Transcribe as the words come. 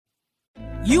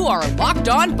You are Locked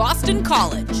On Boston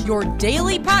College, your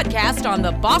daily podcast on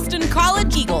the Boston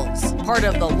College Eagles, part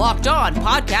of the Locked On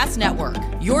Podcast Network,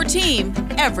 your team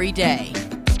every day.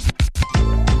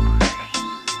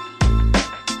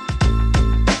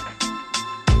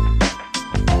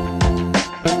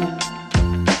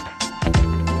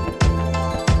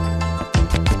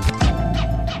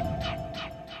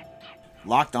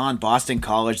 Locked On Boston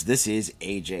College, this is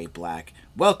AJ Black.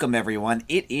 Welcome everyone.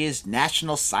 It is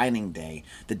National Signing Day,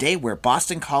 the day where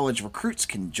Boston College recruits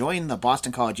can join the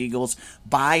Boston College Eagles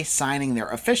by signing their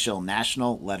official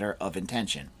national letter of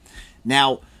intention.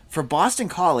 Now, for Boston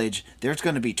College, there's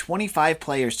going to be 25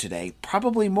 players today,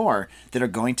 probably more, that are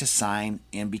going to sign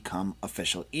and become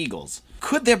official Eagles.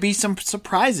 Could there be some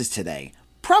surprises today?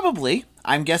 Probably.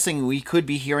 I'm guessing we could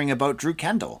be hearing about Drew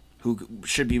Kendall, who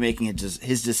should be making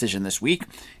his decision this week,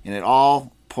 and it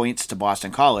all points to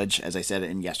Boston College, as I said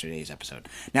in yesterday's episode.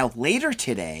 Now, later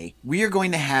today, we are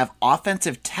going to have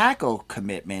offensive tackle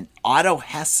commitment Otto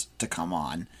Hess to come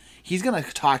on. He's going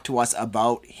to talk to us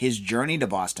about his journey to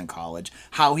Boston College,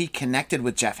 how he connected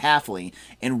with Jeff Hafley,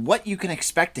 and what you can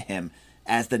expect to him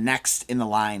as the next in the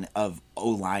line of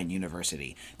O-Line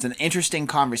University. It's an interesting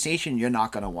conversation you're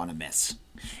not going to want to miss.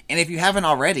 And if you haven't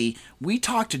already, we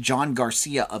talked to John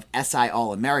Garcia of SI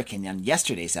All-American on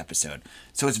yesterday's episode.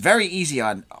 So it's very easy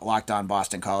on Locked On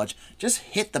Boston College. Just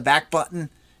hit the back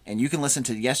button and you can listen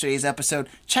to yesterday's episode.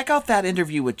 Check out that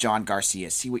interview with John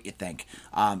Garcia, see what you think.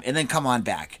 And then come on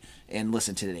back and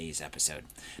listen to today's episode.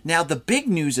 Now, the big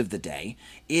news of the day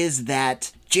is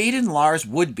that Jaden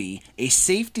Lars-Woodbey, a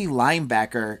safety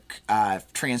linebacker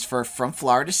transfer from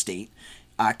Florida State,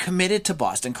 committed to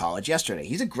Boston College yesterday.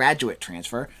 He's a graduate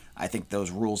transfer. I think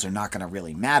those rules are not going to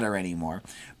really matter anymore.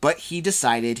 But he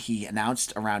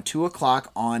announced around 2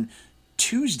 o'clock on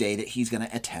Tuesday that he's going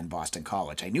to attend Boston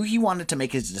College. I knew he wanted to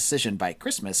make his decision by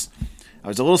Christmas. I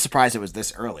was a little surprised it was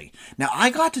this early. Now, I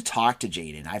got to talk to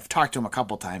Jaden. I've talked to him a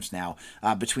couple times now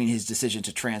between his decision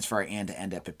to transfer and to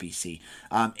end up at BC.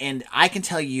 And I can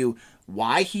tell you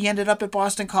why he ended up at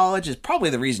Boston College is probably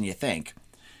the reason you think.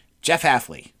 Jeff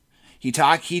Hafley. He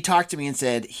talked to me and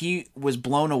said he was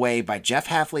blown away by Jeff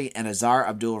Hafley and Azar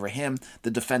Abdul-Rahim, the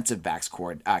defensive backs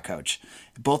coach.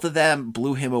 Both of them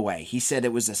blew him away. He said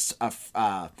it was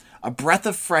a breath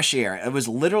of fresh air. It was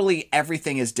literally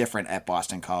everything is different at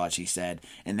Boston College, he said,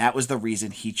 and that was the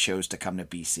reason he chose to come to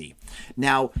BC.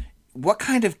 Now, what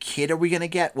kind of kid are we going to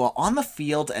get? Well, on the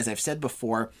field, as I've said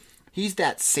before, he's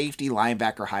that safety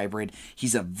linebacker hybrid.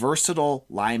 He's a versatile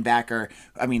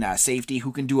safety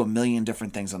who can do a million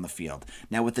different things on the field.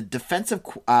 Now, with a defensive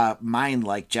mind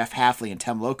like Jeff Hafley and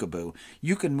Tem Lokabu,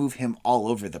 you can move him all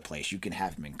over the place. You can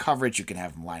have him in coverage. You can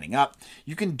have him lining up.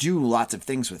 You can do lots of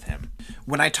things with him.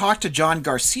 When I talked to John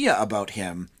Garcia about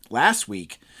him last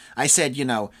week, I said,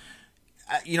 John,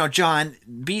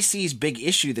 BC's big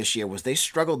issue this year was they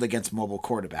struggled against mobile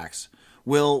quarterbacks.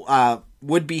 Will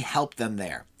Woodbey help them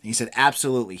there? He said,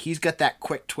 absolutely. He's got that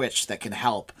quick twitch that can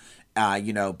help,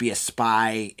 be a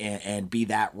spy and be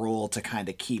that role to kind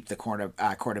of keep the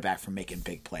quarterback from making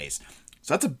big plays.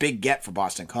 So that's a big get for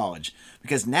Boston College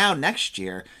because now next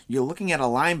year you're looking at a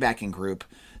linebacking group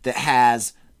that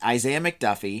has Isaiah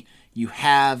McDuffie. You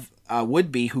have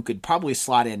Woodbey, who could probably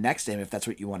slot in next to him if that's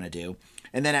what you want to do.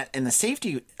 And then in the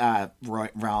safety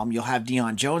realm, you'll have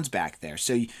Deion Jones back there.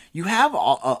 So you have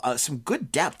some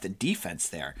good depth and defense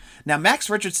there. Now, Max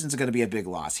Richardson's going to be a big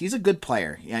loss. He's a good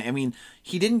player. I mean,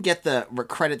 he didn't get the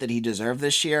credit that he deserved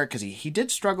this year because he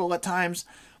did struggle at times.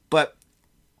 But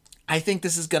I think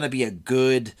this is going to be a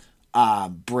good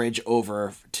bridge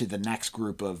over to the next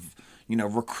group of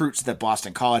recruits that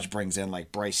Boston College brings in,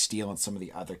 like Bryce Steele and some of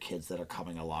the other kids that are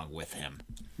coming along with him.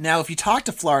 Now, if you talk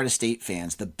to Florida State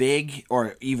fans,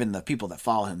 or even the people that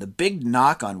follow him, the big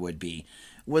knock on Woodbey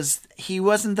was he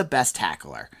wasn't the best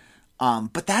tackler.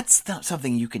 But that's not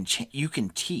something you can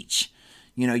teach.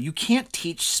 You can't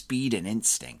teach speed and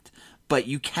instinct, but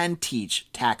you can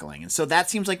teach tackling. And so that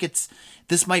seems like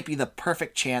this might be the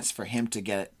perfect chance for him to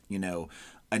get,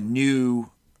 a new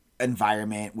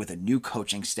environment with a new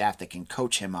coaching staff that can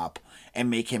coach him up and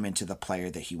make him into the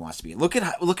player that he wants to be. Look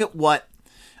at what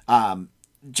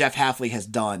Jeff Hafley has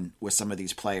done with some of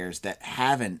these players that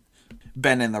haven't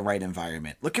been in the right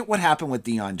environment. Look at what happened with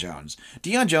Deion Jones.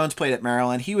 Deion Jones played at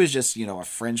Maryland. He was just, a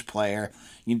fringe player.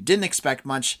 You didn't expect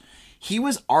much. He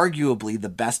was arguably the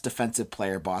best defensive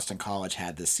player Boston College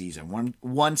had this season.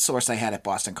 One source I had at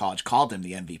Boston College called him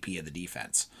the MVP of the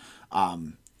defense.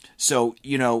 So,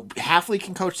 Hafley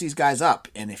can coach these guys up,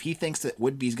 and if he thinks that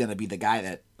Woodbey's going to be the guy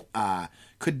that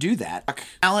could do that,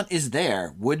 talent is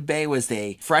there. Woodbey was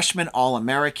a freshman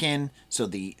All-American, so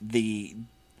the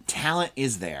talent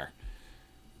is there.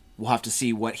 we'll have to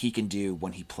see what he can do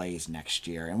when he plays next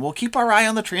year. And we'll keep our eye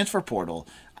on the transfer portal.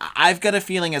 I've got a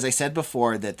feeling, as I said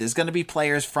before, that there's going to be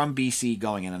players from BC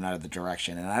going in another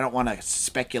direction. And I don't want to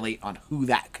speculate on who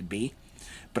that could be.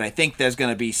 But I think there's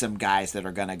going to be some guys that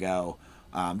are going to go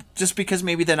just because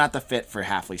maybe they're not the fit for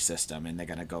Hafley's system and they're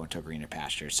going to go into a greener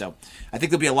pasture. So I think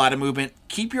there'll be a lot of movement.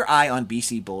 Keep your eye on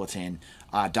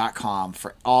bcbulletin.com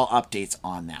for all updates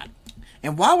on that.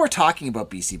 And while we're talking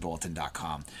about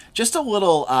bcbulletin.com, just a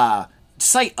little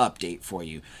site update for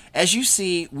you. As you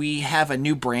see, we have a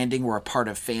new branding. We're a part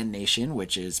of Fan Nation,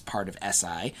 which is part of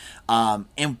SI.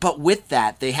 But with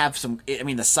that, they have some. I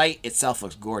mean, the site itself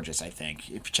looks gorgeous. I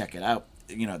think if you check it out,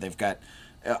 they've got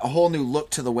a whole new look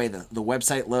to the way the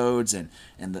website loads and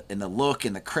the look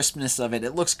and the crispness of it.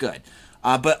 It looks good.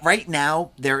 But right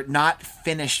now, they're not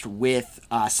finished with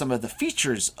some of the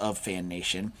features of Fan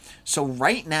Nation. So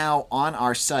right now on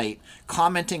our site,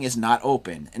 commenting is not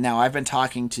open. And now I've been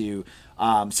talking to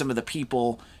some of the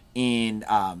people in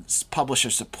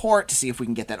publisher support to see if we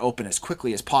can get that open as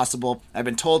quickly as possible. I've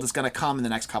been told it's going to come in the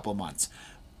next couple of months.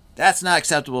 That's not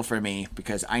acceptable for me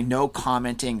because I know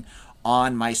commenting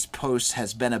on my posts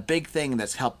has been a big thing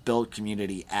that's helped build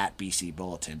community at BC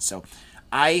Bulletin. So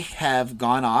I have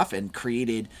gone off and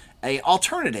created a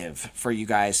alternative for you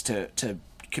guys to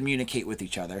communicate with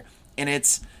each other. And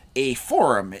it's a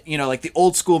forum, like the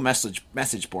old school message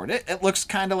board. It looks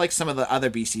kind of like some of the other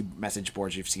BC message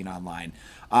boards you've seen online.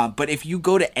 But if you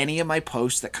go to any of my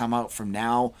posts that come out from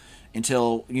now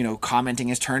until, commenting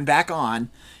is turned back on,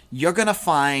 you're going to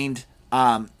find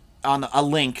on a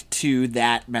link to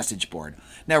that message board.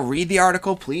 Now read the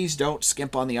article. Please don't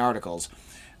skimp on the articles.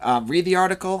 Read the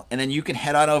article, and then you can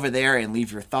head on over there and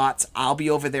leave your thoughts. I'll be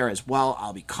over there as well.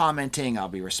 I'll be commenting. I'll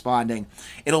be responding.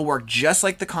 It'll work just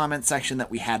like the comment section that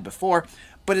we had before,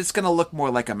 but it's going to look more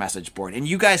like a message board. And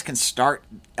you guys can start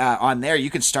on there.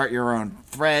 You can start your own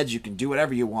threads. You can do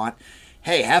whatever you want.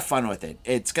 Hey, have fun with it.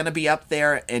 It's going to be up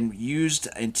there and used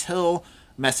until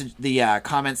the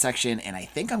comment section, and I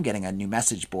think I'm getting a new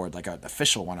message board, like an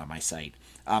official one on my site.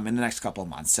 In the next couple of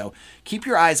months. So keep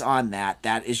your eyes on that.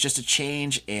 That is just a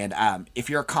change. And if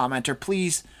you're a commenter,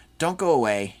 please don't go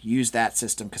away. Use that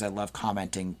system because I love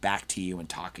commenting back to you and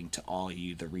talking to all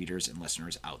you, the readers and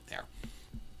listeners out there.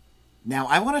 Now,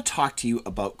 I want to talk to you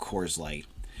about Coors Light.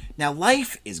 Now,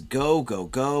 life is go, go,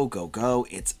 go, go, go.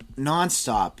 It's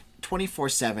nonstop,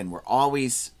 24/7. We're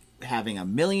always having a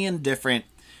million different,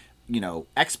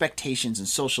 expectations and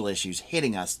social issues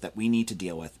hitting us that we need to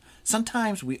deal with.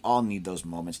 Sometimes we all need those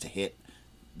moments to hit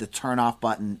the turn off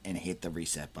button and hit the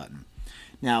reset button.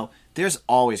 Now, there's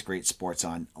always great sports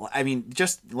on. I mean,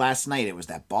 just last night it was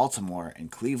that Baltimore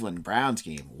and Cleveland Browns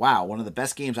game. Wow, one of the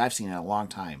best games I've seen in a long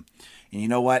time. And you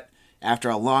know what? After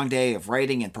a long day of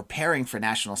writing and preparing for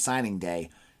National Signing Day,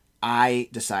 I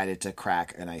decided to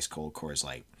crack an ice cold Coors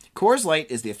Light. Coors Light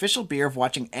is the official beer of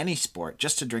watching any sport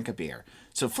just to drink a beer.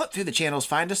 So flip through the channels,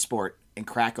 find a sport, and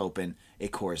crack open a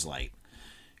Coors Light.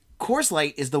 Coors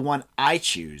Light is the one I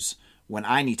choose when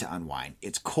I need to unwind.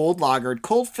 It's cold lagered,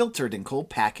 cold filtered, and cold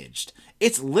packaged.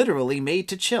 It's literally made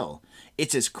to chill.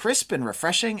 It's as crisp and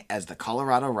refreshing as the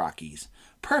Colorado Rockies.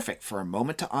 Perfect for a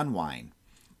moment to unwind.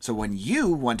 So when you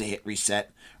want to hit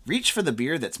reset, reach for the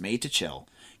beer that's made to chill.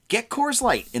 Get Coors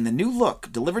Light in the new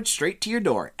look delivered straight to your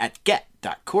door at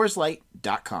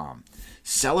get.coorslight.com.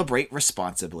 Celebrate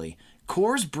responsibly.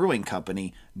 Coors Brewing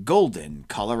Company, Golden,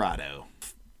 Colorado.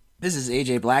 This is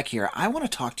AJ Black here. I want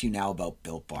to talk to you now about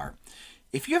Built Bar.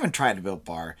 If you haven't tried a Built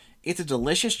Bar, it's a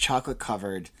delicious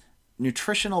chocolate-covered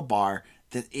nutritional bar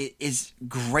that is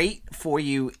great for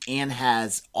you and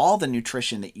has all the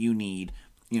nutrition that you need,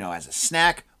 as a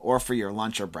snack or for your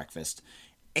lunch or breakfast.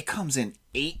 It comes in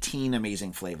 18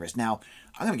 amazing flavors. Now,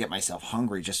 I'm going to get myself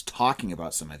hungry just talking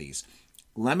about some of these.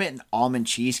 Lemon almond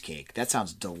cheesecake. That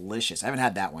sounds delicious. I haven't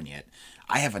had that one yet.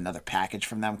 I have another package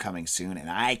from them coming soon, and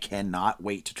I cannot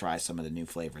wait to try some of the new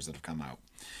flavors that have come out,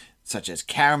 such as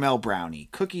caramel brownie,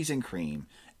 cookies and cream,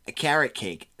 a carrot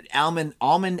cake,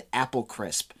 almond apple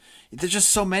crisp. There's just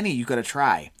so many you got to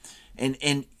try.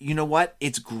 And you know what?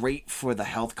 It's great for the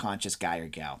health-conscious guy or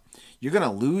gal. You're going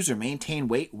to lose or maintain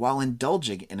weight while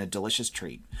indulging in a delicious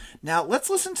treat. Now, let's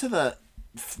listen to the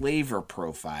flavor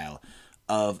profile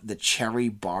of the Cherry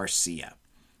Barcia.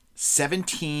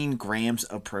 17 grams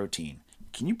of protein.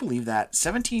 Can you believe that?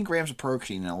 17 grams of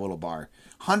protein in a little bar.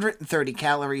 130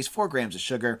 calories, 4 grams of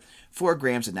sugar, 4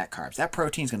 grams of net carbs. That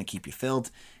protein is going to keep you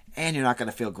filled, and you're not going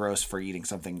to feel gross for eating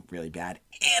something really bad.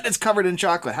 And it's covered in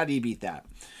chocolate. How do you beat that?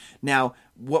 Now,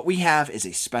 what we have is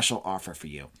a special offer for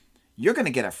you. you're going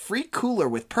to get a free cooler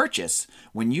with purchase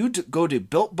when you go to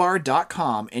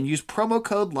BuiltBar.com and use promo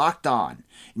code LOCKEDON.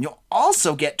 And you'll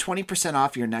also get 20%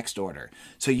 off your next order.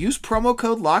 So use promo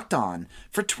code LOCKEDON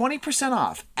for 20%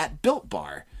 off at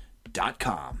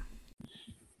BuiltBar.com.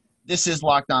 This is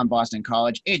Locked On Boston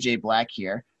College. AJ Black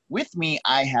here. With me,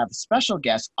 I have special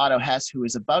guest Otto Hess, who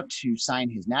is about to sign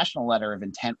his national letter of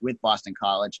intent with Boston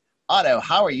College. Otto,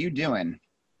 how are you doing?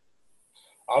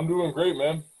 I'm doing great,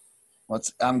 man. Well,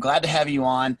 I'm glad to have you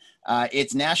on.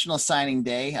 It's National Signing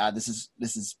Day. This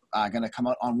is going to come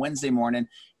out on Wednesday morning.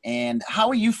 And how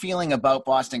are you feeling about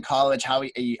Boston College? How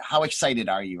excited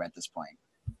are you at this point?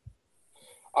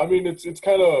 I mean, it's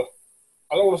kind of,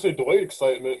 I don't want to say delayed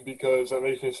excitement because that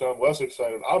makes me sound less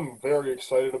excited. I'm very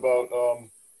excited about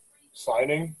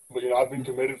signing, but I've been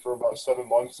committed for about 7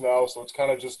 months now, so it's kind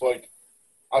of just like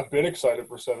I've been excited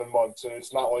for 7 months, and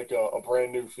it's not like a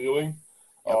brand new feeling.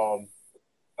 Yep.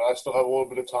 I still have a little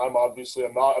bit of time. Obviously,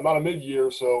 I'm not a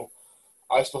mid-year, so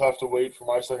I still have to wait for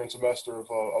my second semester of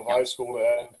high school to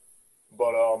end.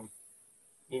 But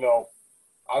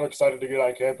I'm excited to get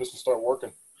on campus and start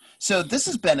working. So this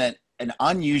has been an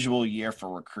unusual year for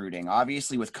recruiting.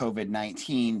 Obviously, with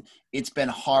COVID-19, it's been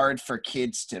hard for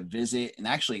kids to visit and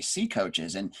actually see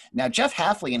coaches. And now Jeff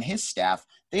Hafley and his staff,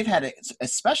 they've had it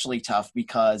especially tough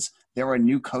because there were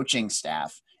new coaching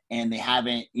staff, and they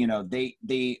haven't,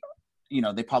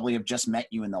 they probably have just met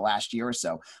you in the last year or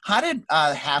so. How did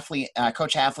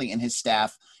Coach Hafley and his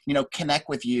staff, connect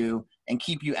with you and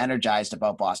keep you energized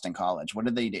about Boston College? What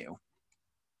did they do?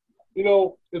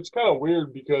 It's kind of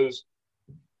weird because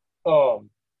I've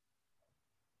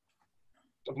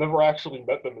never actually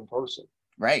met them in person.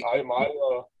 Right.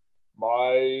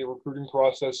 My recruiting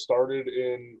process started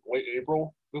in late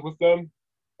April with them,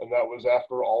 and that was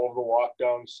after all of the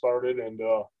lockdowns started and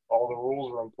all the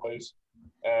rules were in place.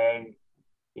 And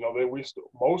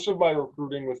most of my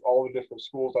recruiting with all the different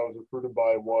schools I was recruited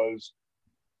by was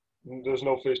there's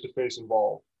no face-to-face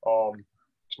involved.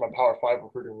 My Power 5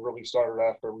 recruiting really started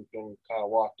after everything kind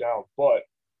of locked down. But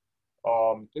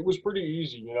it was pretty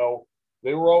easy.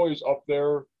 They were always up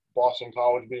there, Boston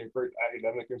College being a great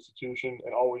academic institution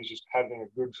and always just having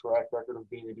a good track record of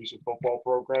being a decent football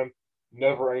program.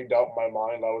 Never any doubt in my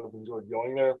mind I would have enjoyed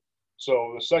going there.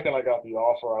 So the second I got the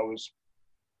offer, I was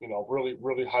really,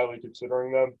 really highly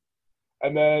considering them.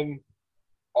 And then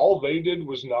all they did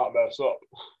was not mess up.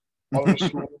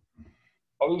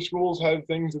 Other schools had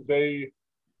things that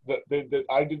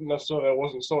I didn't necessarily, I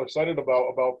wasn't so excited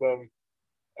about them,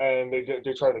 and they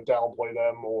tried to downplay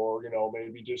them or,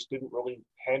 maybe just didn't really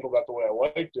handle that the way I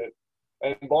liked it.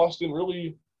 And Boston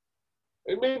really,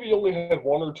 it maybe only had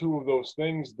one or two of those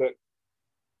things that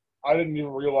I didn't even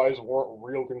realize weren't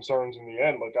real concerns in the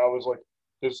end. Like I was like,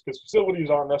 because facilities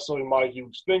aren't necessarily my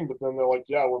huge thing, but then they're like,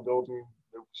 yeah, we're building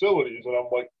new facilities. And I'm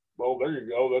like, well, there you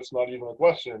go. That's not even a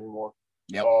question anymore.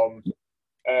 Yep.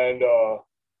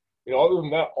 Other than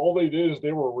that, all they did is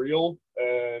they were real,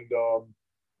 and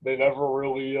they never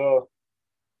really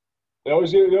they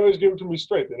always gave it to me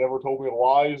straight. They never told me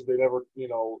lies. They never,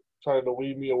 tried to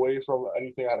lead me away from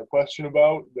anything I had a question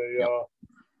about. They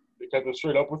kept it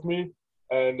straight up with me.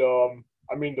 And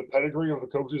the pedigree of the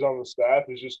coaches on the staff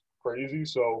is just crazy.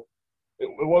 So it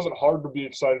wasn't hard to be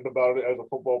excited about it as a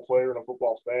football player and a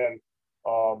football fan,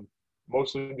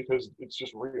 mostly because it's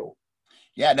just real.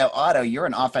 Yeah, no, Otto, you're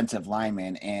an offensive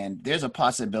lineman, and there's a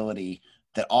possibility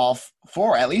that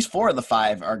at least four of the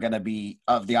five are going to be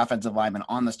of the offensive linemen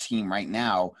on this team right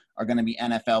now are going to be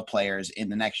NFL players in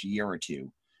the next year or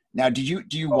two. Now, did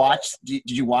you watch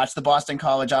the Boston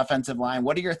College offensive line?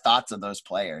 What are your thoughts of those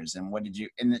players, and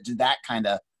did that kind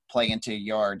of play into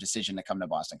your decision to come to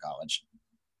Boston College?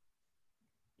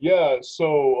 Yeah,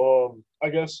 so I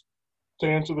guess to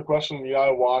answer the question, yeah,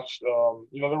 I watched.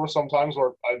 There were some times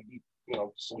where I'd be,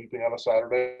 sleeping on a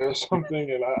Saturday or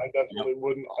something, and I definitely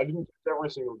wouldn't. I didn't watch every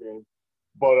single game,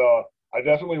 but I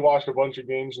definitely watched a bunch of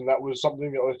games, and that was something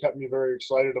that kept me very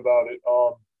excited about it.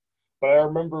 But I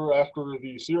remember after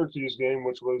the Syracuse game,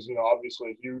 which was,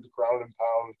 obviously a huge ground and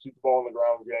pound, keep the ball on the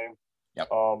ground game. Yep.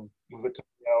 With it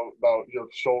coming out about your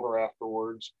shoulder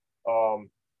afterwards.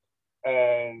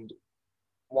 And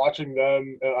watching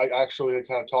them, and I actually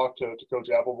kind of talked to Coach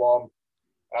Applebaum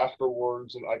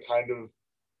afterwards, and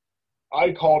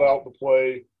I called out the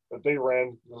play that they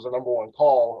ran as a number one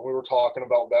call, and we were talking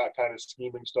about that kind of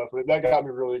scheming stuff. That got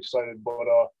me really excited. But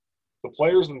the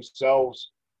players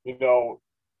themselves,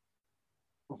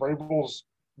 Vrabel's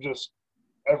just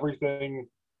everything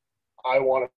I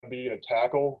want to be in a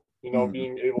tackle, being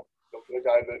able to be a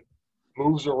guy that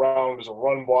moves around as a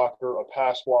run blocker, a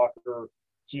pass blocker.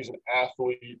 He's an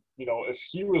athlete. If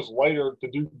he was lighter to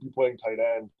be playing tight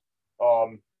end,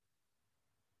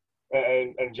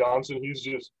 And Johnson, he's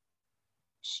just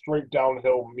straight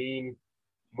downhill, mean,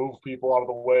 move people out of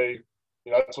the way.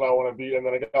 That's what I want to be. And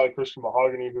then a guy like Christian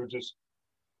Mahogany, who just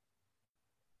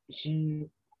he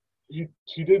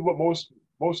he did what most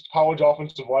college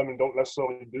offensive linemen don't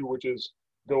necessarily do, which is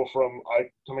go from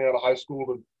coming out of high school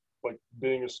to like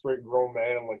being a straight grown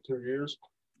man in like 2 years.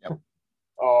 Yep.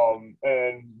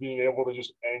 And being able to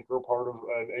just anchor part of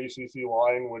an ACC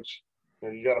line, which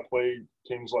you got to play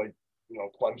teams like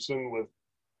Clemson with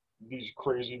these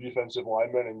crazy defensive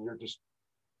linemen, and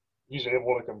he's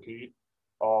able to compete.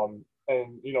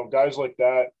 And guys like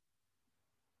that,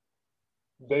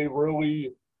 they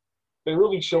really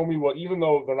show me what, even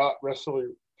though they're not necessarily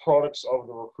products of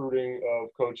the recruiting of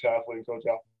Coach Hafley and Coach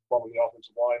Hafley on the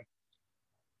offensive line,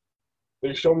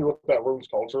 they show me what that room's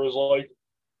culture is like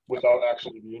without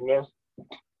actually being there.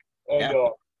 And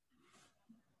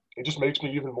it just makes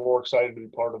me even more excited to be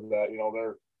part of that.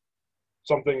 They're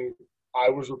something I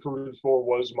was recruited for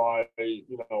was my,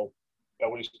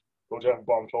 at least Coach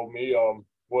Baum told me,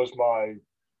 was my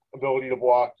ability to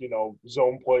block,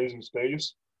 zone plays in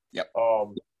space. Yep.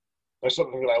 That's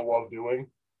something that I love doing.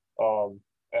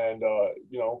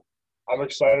 I'm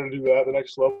excited to do that at the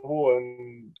next level,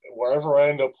 and wherever I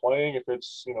end up playing, if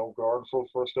it's, guard for the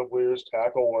first couple of years,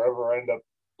 tackle, wherever I end up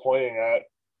playing at,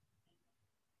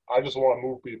 I just want to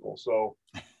move people. So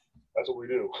that's what we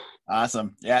do.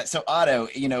 Awesome. Yeah. So Otto,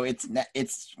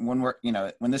 it's when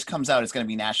when this comes out, it's going to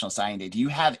be National Signing Day. Do you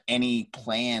have any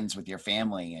plans with your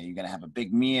family? Are you going to have a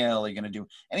big meal? Are you going to do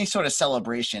any sort of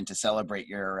celebration to celebrate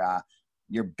your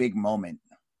big moment?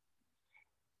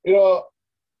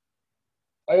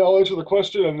 I'll answer the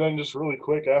question, and then just really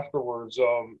quick afterwards,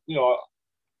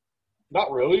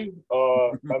 not really.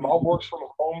 My mom works from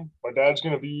home. My dad's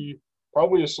going to be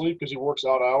probably asleep because he works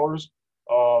out hours.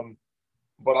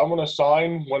 But I'm going to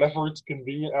sign whenever it's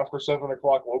convenient after 7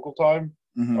 o'clock local time.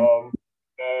 Mm-hmm.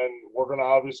 And we're going to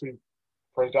obviously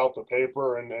print out the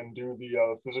paper and do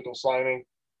the physical signing.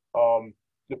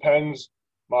 Depends.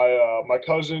 My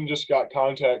cousin just got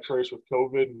contact traced with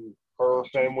COVID, and her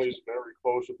family is very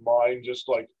close with mine.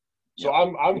 So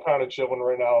I'm kind of chilling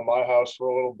right now in my house for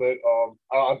a little bit.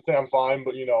 I'm fine,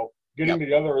 but getting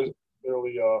together is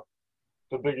really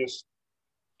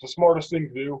the smartest thing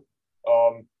to do.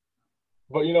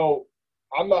 But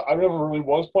I never really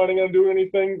was planning on doing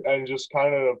anything, and just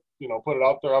kind of put it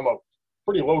out there. I'm a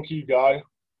pretty low key guy.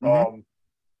 Mm-hmm.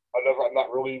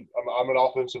 I'm an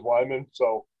offensive lineman,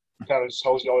 so it kind of just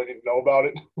tells you all you need to know about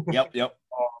it. Yep.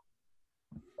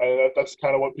 And that's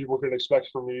kind of what people can expect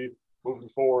from me moving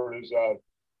forward. Is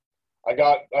I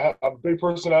have a big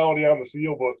personality on the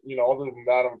field, but other than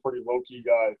that, I'm a pretty low key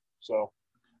guy. So.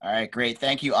 All right, great.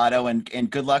 Thank you, Otto, and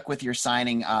good luck with your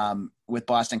signing with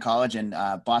Boston College. And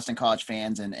Boston College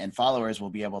fans and followers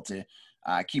will be able to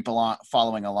keep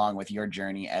following along with your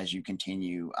journey as you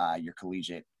continue your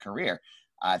collegiate career.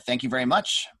 Thank you very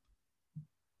much.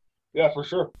 Yeah, for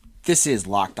sure. This is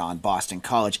Locked On Boston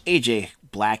College. AJ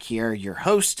Black here, your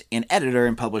host and editor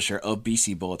and publisher of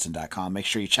BCBulletin.com. Make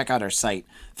sure you check out our site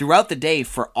throughout the day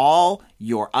for all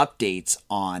your updates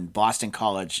on Boston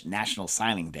College National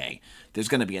Signing Day. There's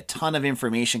going to be a ton of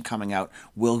information coming out.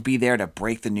 We'll be there to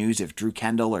break the news if Drew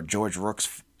Kendall or George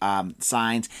Rooks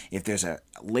signs, if there's a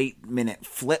late-minute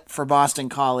flip for Boston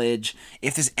College,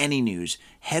 if there's any news,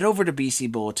 head over to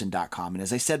bcbulletin.com. And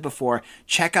as I said before,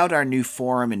 check out our new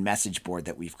forum and message board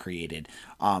that we've created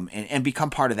and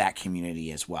become part of that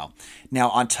community as well.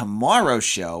 Now, on tomorrow's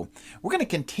show, we're going to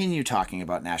continue talking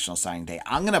about National Signing Day.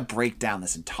 I'm going to break down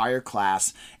this entire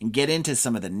class and get into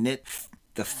some of the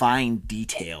fine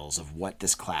details of what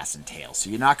this class entails. So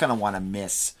you're not going to want to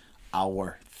miss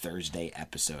our Thursday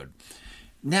episode.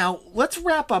 Now, let's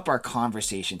wrap up our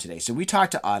conversation today. So we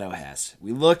talked to Otto Hess.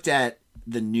 We looked at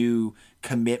the new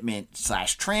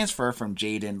commitment/transfer from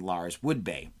Jaden Lars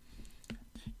Woodbay.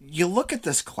 You look at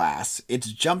this class,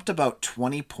 it's jumped about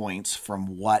 20 points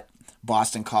from what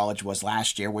Boston College was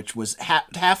last year, which was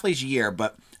Hafley's year,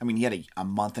 but I mean, he had a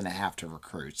month and a half to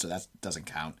recruit, so that doesn't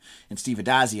count. And Steve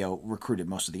Adazio recruited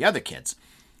most of the other kids.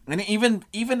 And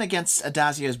even against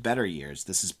Adazio's better years,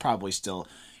 this is probably still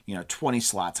 20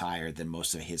 slots higher than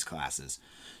most of his classes.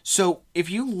 So if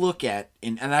you look at,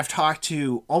 and I've talked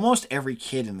to almost every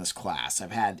kid in this class.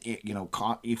 I've had,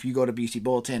 if you go to BC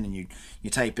Bulletin and you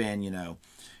type in,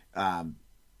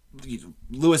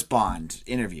 Lewis Bond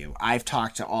interview, I've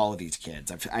talked to all of these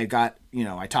kids. I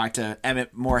talked to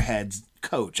Emmett Moorhead's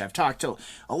coach. I've talked to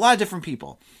a lot of different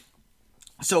people.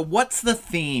 So what's the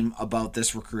theme about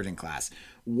this recruiting class?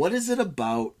 What is it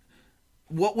about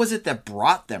what was it that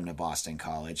brought them to Boston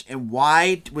College, and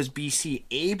why was BC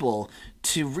able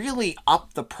to really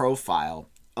up the profile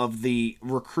of the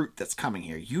recruit that's coming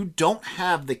here? You don't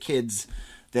have the kids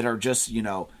that are just,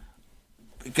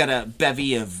 got a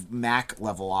bevy of MAC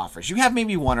level offers. You have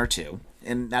maybe one or two,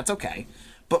 and that's okay.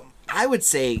 But I would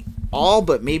say all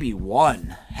but maybe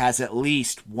one has at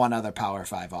least one other Power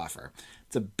 5 offer.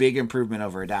 It's a big improvement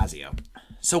over Adazio.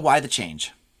 So why the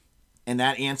change? And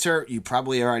that answer, you're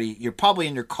probably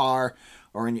in your car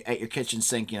or at your kitchen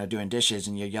sink, doing dishes,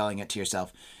 and you're yelling it to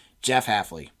yourself. Jeff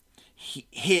Hafley,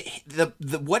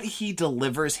 what he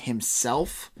delivers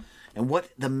himself, and what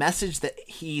the message that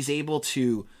he's able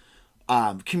to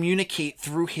communicate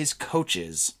through his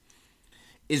coaches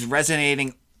is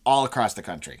resonating all across the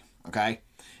country. Okay,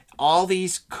 all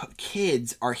these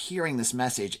kids are hearing this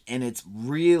message, and it's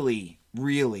really,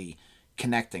 really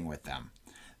connecting with them.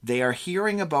 They are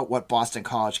hearing about what Boston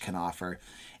College can offer.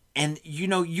 And,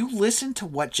 you listen to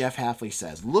what Jeff Hafley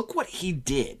says. Look what he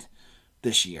did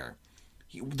this year.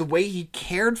 The way he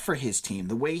cared for his team,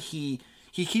 the way he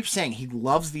keeps saying he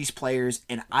loves these players,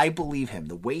 and I believe him.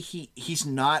 The way he's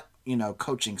not,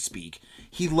 coaching speak.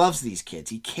 He loves these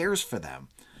kids. He cares for them.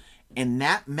 And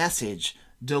that message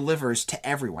delivers to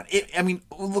everyone.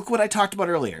 Look what I talked about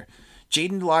earlier.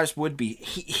 Jaden Delars-Woodby,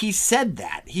 he said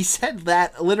that. He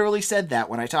literally said that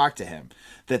when I talked to him,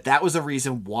 that was the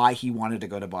reason why he wanted to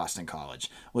go to Boston College,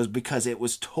 was because it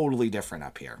was totally different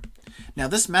up here. Now,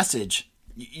 this message,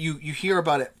 you hear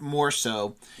about it more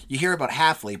so. You hear about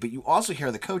Hafley, but you also hear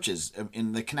the coaches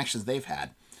and the connections they've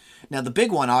had. Now, the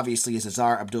big one, obviously, is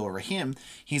Azar Abdul-Rahim.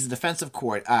 He's a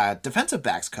defensive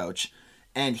backs coach,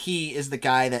 and he is the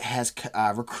guy that has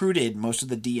recruited most of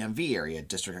the DMV area,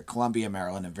 District of Columbia,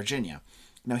 Maryland, and Virginia.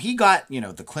 Now, he got,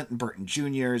 the Clinton Burton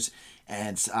Juniors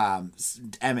and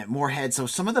Emmett Moorhead. So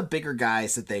some of the bigger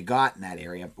guys that they got in that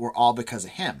area were all because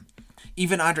of him.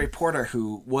 Even Andre Porter,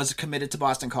 who was committed to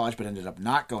Boston College but ended up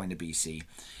not going to BC,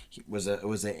 he was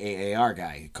a AAR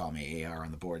guy. He called me AAR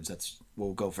on the boards.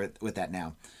 We'll go with that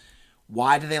now.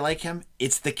 Why do they like him?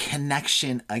 It's the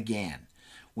connection again.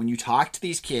 When you talk to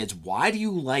these kids, why do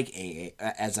you like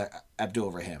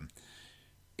Abdul-Rahim?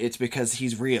 It's because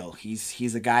he's real.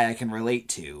 He's a guy I can relate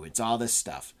to. It's all this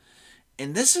stuff.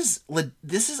 And this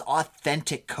is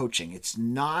authentic coaching. It's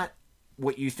not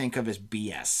what you think of as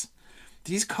BS.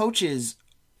 These coaches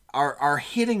are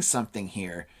hitting something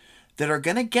here that are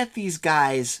going to get these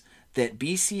guys that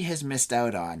BC has missed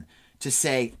out on to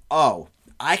say, oh,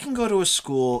 I can go to a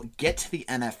school, get to the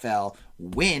NFL,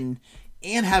 win,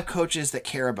 and have coaches that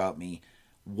care about me.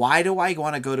 Why do I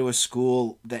want to go to a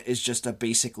school that is just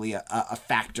basically a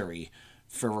factory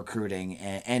for recruiting,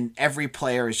 and every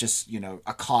player is just,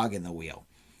 a cog in the wheel?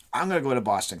 I'm going to go to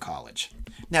Boston College.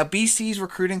 Now, BC's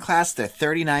recruiting class, they're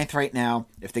 39th right now.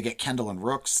 If they get Kendall and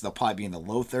Rooks, they'll probably be in the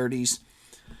low 30s.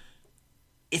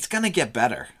 It's going to get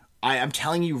better. I'm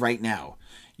telling you right now.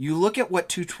 You look at what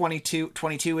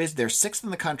 222 is, they're 6th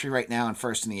in the country right now and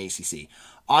 1st in the ACC.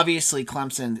 Obviously,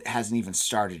 Clemson hasn't even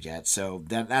started yet, so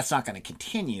that's not going to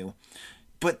continue.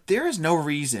 But there is no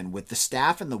reason, with the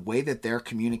staff and the way that they're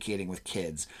communicating with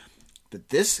kids, that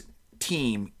this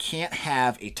team can't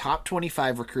have a top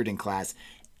 25 recruiting class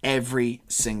every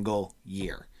single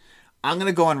year. I'm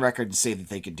going to go on record and say that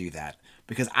they could do that,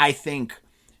 because I think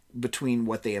between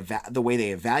what the way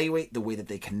they evaluate, the way that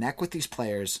they connect with these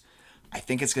players, I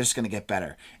think it's just going to get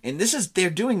better. And they're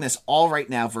doing this all right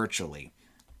now virtually.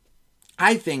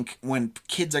 I think when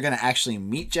kids are going to actually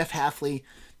meet Jeff Hafley,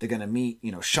 they're going to meet,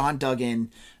 Sean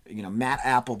Duggan, Matt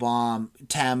Applebaum,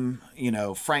 Tem,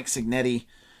 Frank Signetti.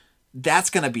 That's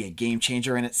going to be a game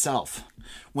changer in itself.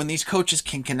 When these coaches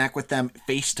can connect with them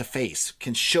face to face,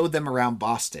 can show them around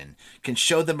Boston, can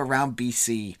show them around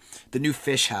BC, the new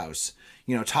Fish House,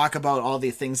 talk about all the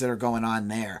things that are going on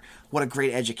there. What a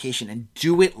great education, and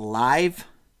do it live.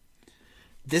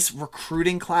 This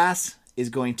recruiting class is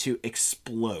going to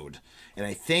explode. And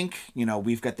I think,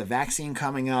 we've got the vaccine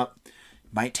coming up.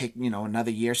 Might take,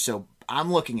 another year. So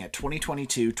I'm looking at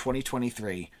 2022,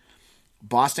 2023.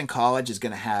 Boston College is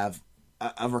going to have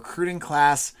a recruiting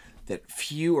class that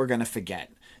few are going to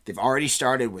forget. They've already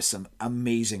started with some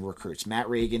amazing recruits. Matt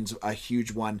Reagan's a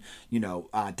huge one.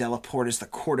 Della Porta's the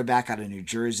quarterback out of New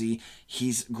Jersey.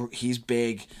 He's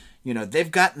big.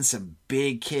 They've gotten some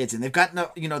big kids, and they've gotten,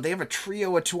 they have a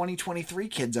trio of 2023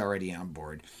 kids already on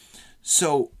board.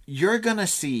 So you're going to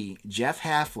see Jeff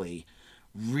Hafley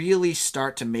really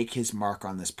start to make his mark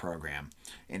on this program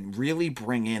and really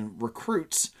bring in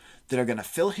recruits that are going to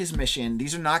fill his mission.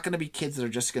 These are not going to be kids that are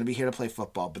just going to be here to play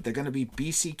football, but they're going to be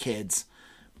BC kids,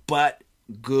 but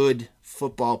good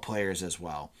football players as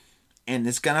well. and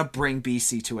it's going to bring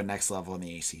BC to a next level in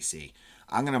the ACC.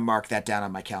 I'm going to mark that down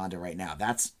on my calendar right now.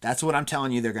 That's what I'm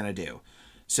telling you they're going to do.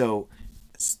 So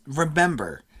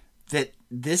remember that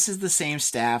this is the same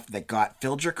staff that got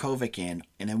Phil Dracovic in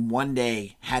and in one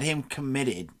day had him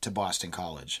committed to Boston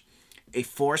College. A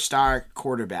 4-star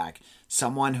quarterback,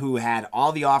 someone who had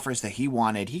all the offers that he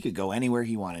wanted. He could go anywhere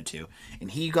he wanted to.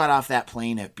 And he got off that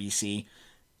plane at BC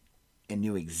and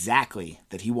knew exactly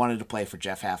that he wanted to play for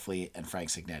Jeff Hafley and Frank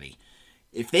Signetti.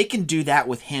 If they can do that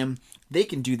with him, they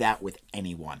can do that with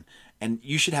anyone. And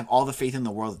you should have all the faith in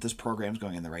the world that this program is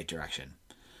going in the right direction.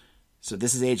 So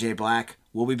this is AJ Black.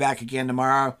 We'll be back again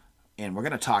tomorrow, and we're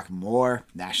going to talk more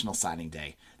National Signing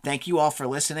Day. Thank you all for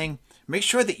listening. Make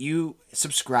sure that you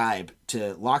subscribe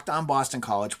to Locked On Boston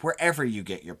College wherever you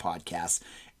get your podcasts,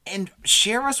 and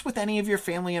share us with any of your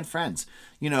family and friends.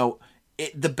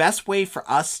 The best way for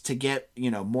us to get,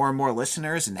 more and more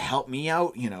listeners and to help me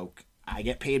out, I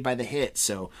get paid by the hit.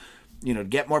 So, to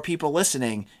get more people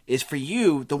listening is for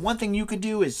you. The one thing you could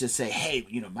do is just say, hey,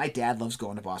 my dad loves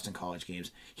going to Boston College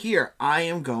games. Here, I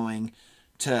am going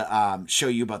to show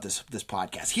you about this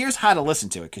podcast. Here's how to listen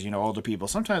to it, because older people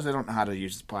sometimes they don't know how to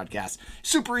use this podcast.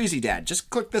 Super easy, Dad. Just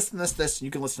click this and this, and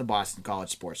you can listen to Boston College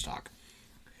Sports Talk.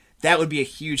 That would be a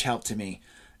huge help to me,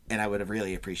 and I would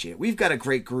really appreciate it. We've got a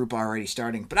great group already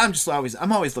starting, but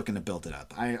I'm always looking to build it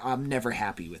up. I'm never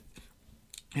happy with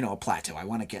a plateau. I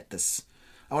want to get this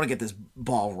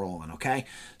ball rolling, okay?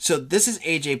 So this is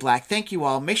AJ Black. Thank you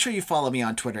all. Make sure you follow me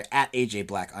on Twitter at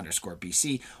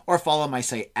AJBlack_BC or follow my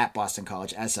site at Boston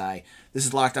College SI. This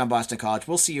is Locked On Boston College.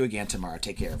 We'll see you again tomorrow.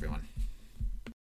 Take care, everyone.